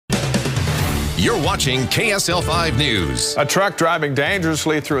You're watching KSL 5 News. A truck driving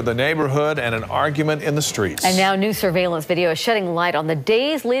dangerously through the neighborhood and an argument in the streets. And now new surveillance video is shedding light on the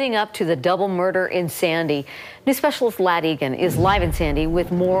days leading up to the double murder in Sandy. New Specialist Ladd Egan is live in Sandy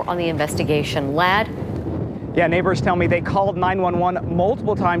with more on the investigation. Ladd? Yeah, neighbors tell me they called 911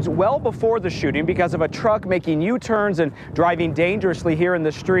 multiple times well before the shooting because of a truck making U-turns and driving dangerously here in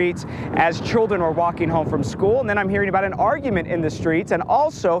the streets as children were walking home from school. And then I'm hearing about an argument in the streets. And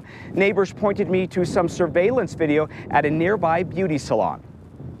also, neighbors pointed me to some surveillance video at a nearby beauty salon.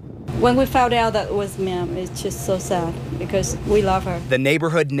 When we found out that it was ma'am, it's just so sad because we love her. The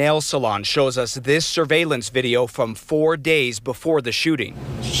neighborhood nail salon shows us this surveillance video from 4 days before the shooting.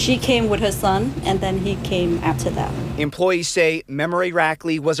 She came with her son, and then he came after that. Employees say Memory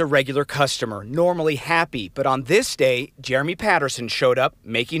Rackley was a regular customer, normally happy, but on this day, Jeremy Patterson showed up,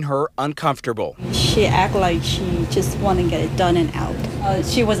 making her uncomfortable. She acted like she just wanted to get it done and out.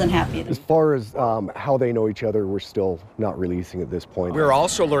 She wasn't happy. As far as how they know each other, we're still not releasing at this point. We're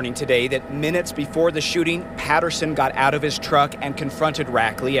also learning today that minutes before the shooting, Patterson got out of his truck and confronted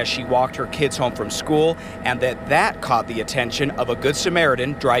Rackley as she walked her kids home from school, and that caught the attention of a Good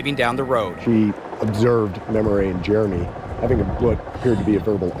Samaritan driving down the road. She observed Memory and Jeremy having what appeared to be a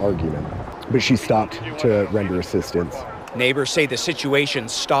verbal argument, but she stopped to render assistance. Neighbors say the situation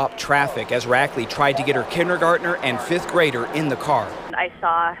stopped traffic as Rackley tried to get her kindergartner and 5th grader in the car. I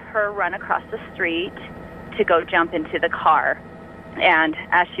saw her run across the street to go jump into the car. And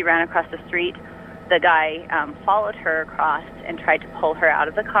as she ran across the street, the guy followed her across and tried to pull her out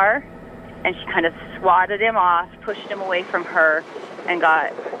of the car. And she kind of swatted him off, pushed him away from her, and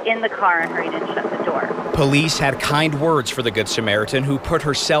got in the car and hurried and shut the door. Police had kind words for the Good Samaritan who put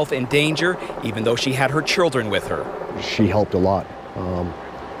herself in danger, even though she had her children with her. She helped a lot.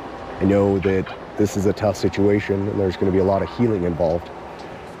 I know that this is a tough situation and there's going to be a lot of healing involved,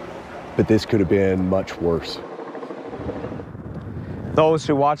 but this could have been much worse. Those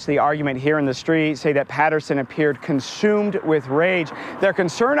who watched the argument here in the street say that Patterson appeared consumed with rage. Their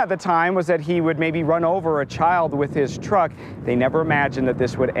concern at the time was that he would maybe run over a child with his truck. They never imagined that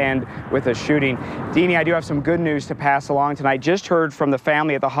this would end with a shooting. Deanie, I do have some good news to pass along tonight. Just heard from the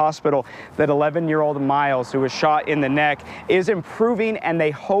family at the hospital that 11-year-old Miles, who was shot in the neck, is improving, and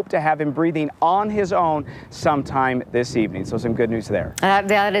they hope to have him breathing on his own sometime this evening. So some good news there.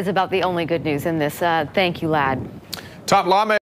 That is about the only good news in this. Thank you, Ladd. Top lawmakers